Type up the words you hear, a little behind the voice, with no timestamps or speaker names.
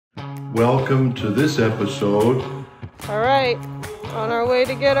Welcome to this episode. All right, on our way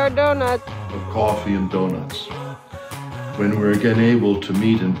to get our donuts. Of Coffee and Donuts. When we're again able to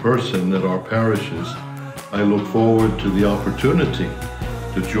meet in person at our parishes, I look forward to the opportunity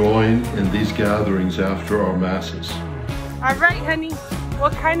to join in these gatherings after our masses. All right, honey,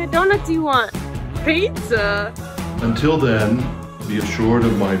 what kind of donut do you want? Pizza. Until then, be assured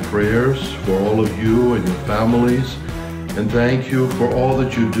of my prayers for all of you and your families, and thank you for all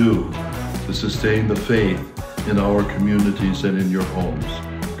that you do to sustain the faith in our communities and in your homes.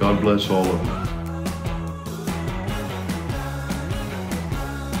 God bless all of you.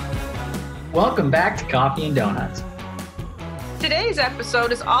 Welcome back to Coffee and Donuts. Today's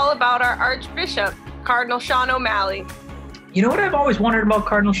episode is all about our Archbishop, Cardinal Seán O'Malley. You know what I've always wondered about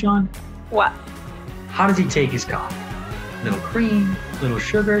Cardinal Seán? What? How does he take his coffee? Little cream, little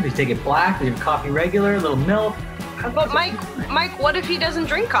sugar? Does he take it black? Does he have coffee regular? Little milk? But Mike, what if he doesn't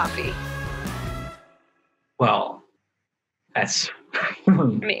drink coffee? Well, that's... I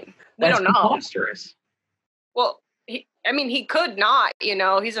mean, we don't know. Preposterous. Well, he could not,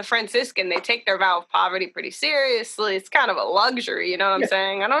 he's a Franciscan. They take their vow of poverty pretty seriously. It's kind of a luxury, you know what I'm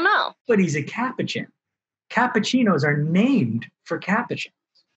saying? I don't know. But he's a Capuchin. Cappuccinos are named for Capuchins.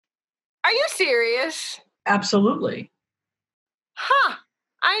 Are you serious? Absolutely. Huh.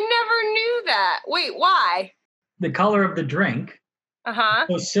 I never knew that. Wait, why? The color of the drink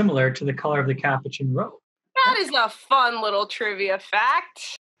was similar to the color of the Capuchin robe. That is a fun little trivia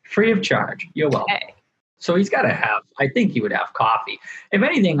fact. Free of charge. You're welcome. Okay. So he's got to have, I think he would have coffee. If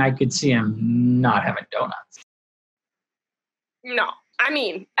anything, I could see him not having donuts. No.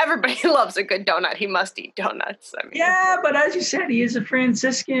 Everybody loves a good donut. He must eat donuts. Yeah, but as you said, he is a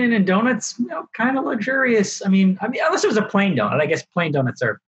Franciscan, and donuts, kind of luxurious. Unless it was a plain donut. I guess plain donuts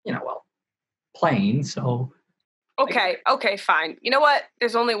are, plain, so. Okay, fine. You know what?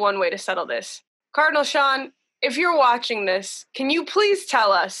 There's only one way to settle this. Cardinal Seán, if you're watching this, can you please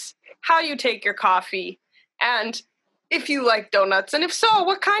tell us how you take your coffee and if you like donuts, and if so,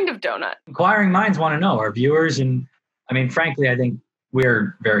 what kind of donut? Inquiring minds want to know, our viewers, and frankly, I think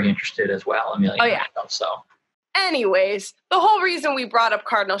we're very interested as well, Emilia. Oh, yeah. So. Anyways, the whole reason we brought up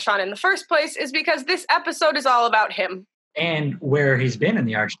Cardinal Seán in the first place is because this episode is all about him. And where he's been in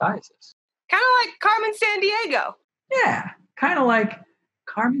the Archdiocese. Kind of like Carmen Sandiego. Yeah, kind of like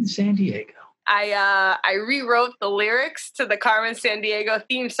Carmen Sandiego. I rewrote the lyrics to the Carmen Sandiego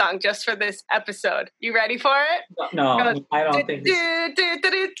theme song just for this episode. You ready for it? No, I don't think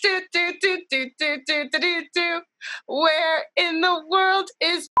Where in the world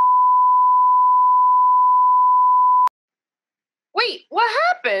is... Wait, what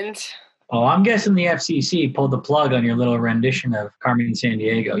happened? Oh, I'm guessing the FCC pulled the plug on your little rendition of Carmen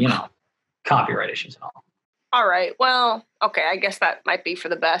Sandiego, copyright issues and all. All right. Well, okay. I guess that might be for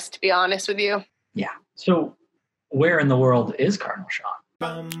the best, to be honest with you. Yeah. So where in the world is Cardinal Seán?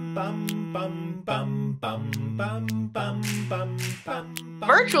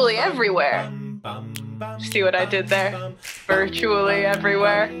 Virtually everywhere. See what I did there? Virtually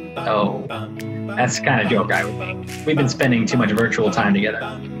everywhere. Oh, that's the kind of joke I would make. We've been spending too much virtual time together.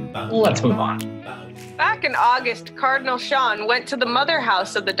 Let's move on. Back in August, Cardinal Seán went to the mother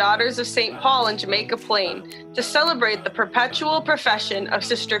house of the Daughters of St. Paul in Jamaica Plain to celebrate the perpetual profession of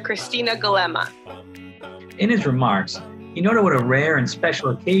Sister Cristina Galema. In his remarks, he noted what a rare and special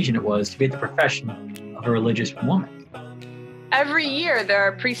occasion it was to be at the profession of a religious woman. Every year there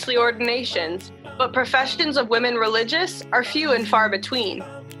are priestly ordinations, but professions of women religious are few and far between.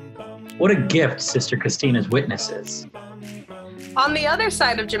 What a gift Sister Christina's witness is. On the other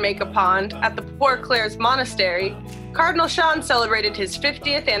side of Jamaica Pond, at the Poor Clares Monastery, Cardinal Seán celebrated his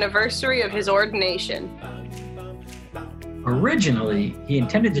 50th anniversary of his ordination. Originally, he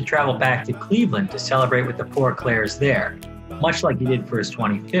intended to travel back to Cleveland to celebrate with the Poor Clares there, much like he did for his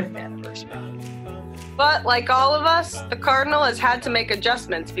 25th anniversary. But like all of us, the Cardinal has had to make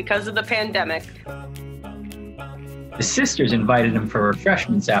adjustments because of the pandemic. The sisters invited him for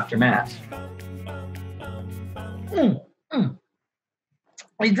refreshments after Mass.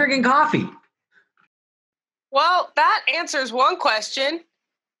 He's drinking coffee. Well, that answers one question.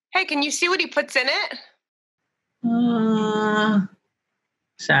 Hey, can you see what he puts in it?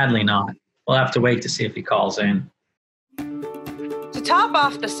 Sadly not. We'll have to wait to see if he calls in. To top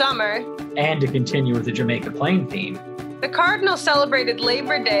off the summer, and to continue with the Jamaica Plain theme, the Cardinal celebrated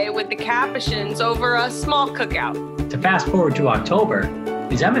Labor Day with the Capuchins over a small cookout. To fast forward to October,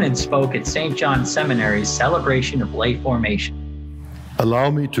 His Eminence spoke at St. John's Seminary's celebration of lay formation.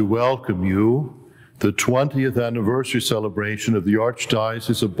 Allow me to welcome you, the 20th anniversary celebration of the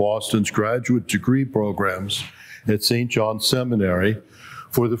Archdiocese of Boston's graduate degree programs at St. John's Seminary,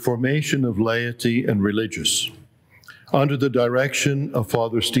 for the formation of laity and religious. Under the direction of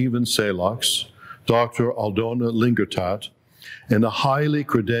Father Stephen Selax, Dr. Aldona Lingertat, and a highly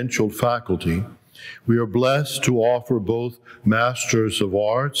credentialed faculty, we are blessed to offer both Masters of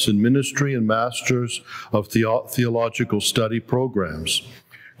Arts in Ministry and Masters of Theological Study programs,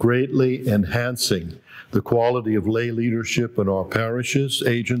 greatly enhancing the quality of lay leadership in our parishes,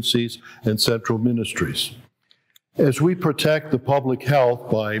 agencies, and central ministries. As we protect the public health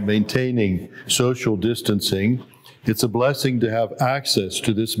by maintaining social distancing, it's a blessing to have access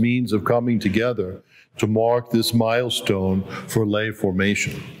to this means of coming together to mark this milestone for lay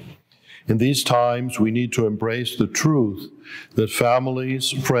formation. In these times, we need to embrace the truth that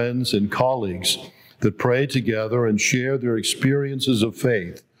families, friends, and colleagues that pray together and share their experiences of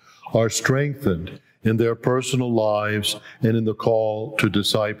faith are strengthened in their personal lives and in the call to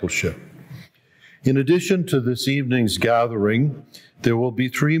discipleship. In addition to this evening's gathering, there will be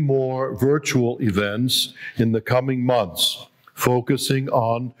 3 more virtual events in the coming months, focusing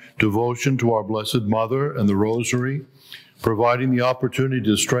on devotion to our Blessed Mother and the Rosary, providing the opportunity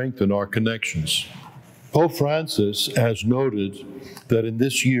to strengthen our connections. Pope Francis has noted that in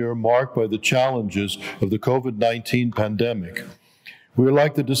this year marked by the challenges of the COVID-19 pandemic, we are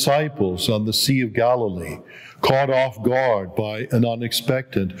like the disciples on the Sea of Galilee, caught off guard by an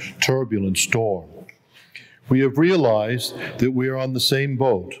unexpected, turbulent storm. We have realized that we are on the same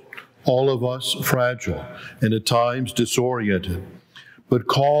boat, all of us fragile and at times disoriented, but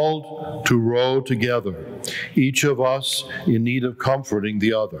called to row together, each of us in need of comforting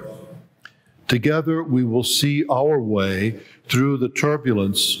the other. Together we will see our way through the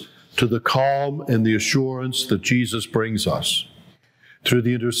turbulence to the calm and the assurance that Jesus brings us. Through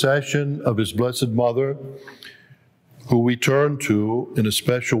the intercession of his Blessed Mother, who we turn to in a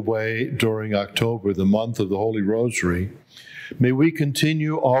special way during October, the month of the Holy Rosary, may we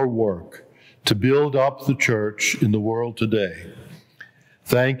continue our work to build up the Church in the world today.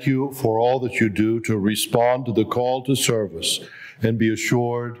 Thank you for all that you do to respond to the call to service, and be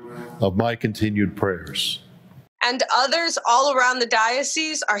assured of my continued prayers. And others all around the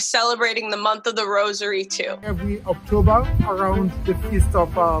diocese are celebrating the month of the Rosary too. Every October, around the feast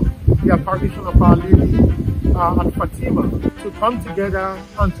of the apparition of Our Lady at Fatima, to come together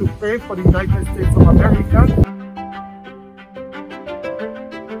and to pray for the United States of America.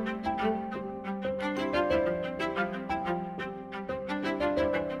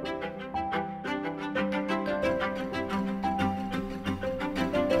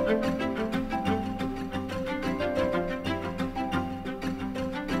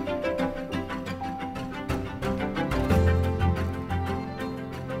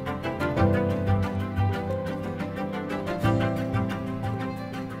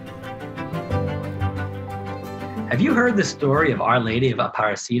 Have you heard the story of Our Lady of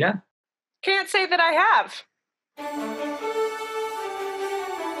Aparecida? Can't say that I have.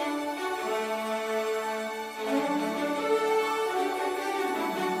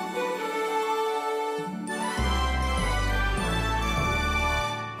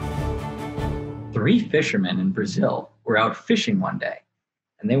 Three fishermen in Brazil were out fishing one day,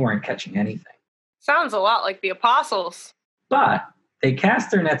 and they weren't catching anything. Sounds a lot like the apostles. But they cast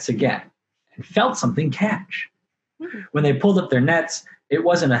their nets again and felt something catch. When they pulled up their nets, it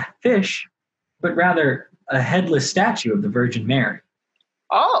wasn't a fish, but rather a headless statue of the Virgin Mary.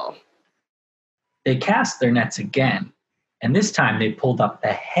 Oh. They cast their nets again, and this time they pulled up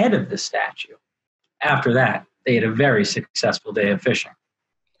the head of the statue. After that, they had a very successful day of fishing.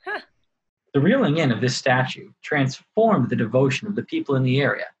 Huh. The reeling in of this statue transformed the devotion of the people in the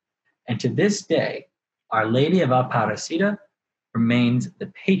area, and to this day, Our Lady of Aparecida remains the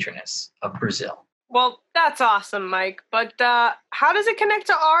patroness of Brazil. Well, that's awesome, Mike. But how does it connect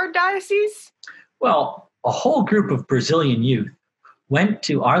to our diocese? Well, a whole group of Brazilian youth went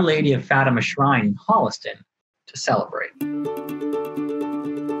to Our Lady of Fatima Shrine in Holliston to celebrate.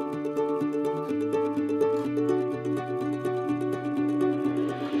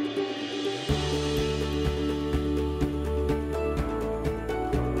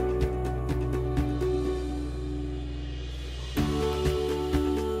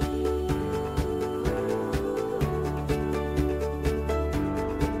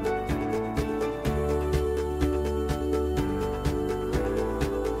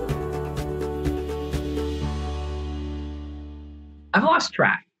 I've lost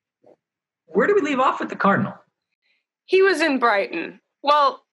track. Where do we leave off with the Cardinal? He was in Brighton.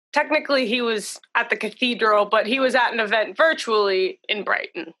 Well, technically he was at the cathedral, but he was at an event virtually in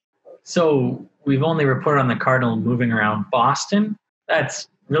Brighton. So we've only reported on the Cardinal moving around Boston? That's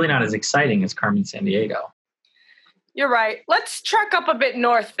really not as exciting as Carmen Sandiego. You're right. Let's trek up a bit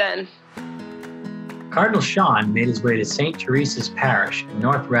north then. Cardinal Seán made his way to St. Teresa's Parish in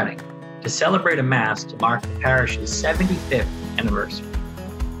North Reading to celebrate a Mass to mark the parish's 75th anniversary.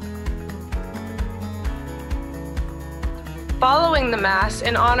 Following the Mass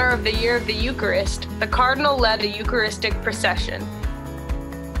in honor of the Year of the Eucharist, the Cardinal led a Eucharistic procession.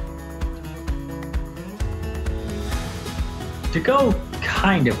 To go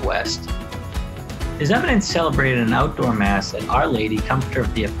kind of west, His Eminence celebrated an outdoor Mass at Our Lady, Comforter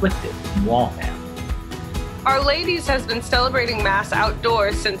of the Afflicted in Waltham. Our Ladies has been celebrating Mass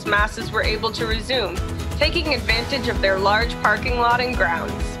outdoors since Masses were able to resume, taking advantage of their large parking lot and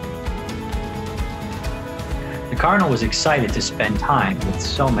grounds. The Cardinal was excited to spend time with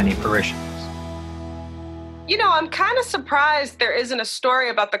so many parishioners. You know, I'm kind of surprised there isn't a story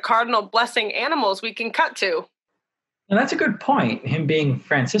about the Cardinal blessing animals we can cut to. Now, that's a good point, him being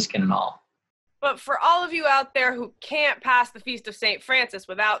Franciscan and all. But for all of you out there who can't pass the Feast of St. Francis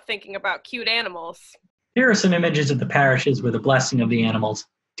without thinking about cute animals, Here are some images of the parishes where the blessing of the animals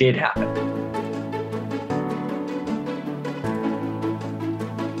did happen.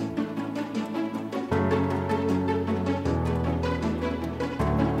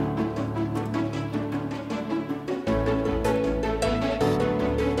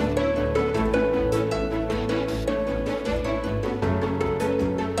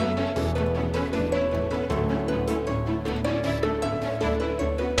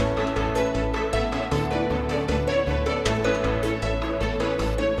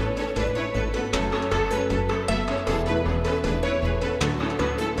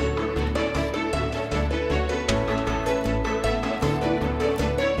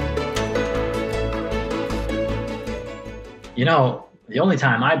 You know, the only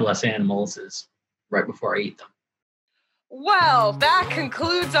time I bless animals is right before I eat them. well, that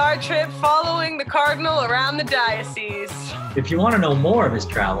concludes our trip following the Cardinal around the diocese. If you want to know more of his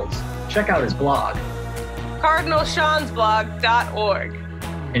travels, check out his blog. cardinalseansblog.org.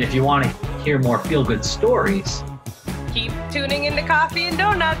 And if you want to hear more feel-good stories, Keep tuning into Coffee and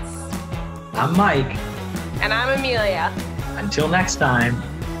Donuts. I'm Mike. And I'm Emilia. Until next time.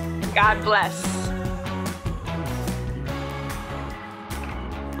 God bless.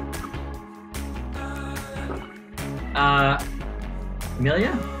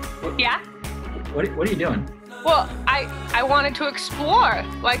 Emilia? Yeah? What are you doing? Well, I wanted to explore,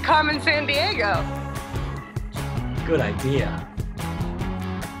 like Carmen San Diego. Good idea.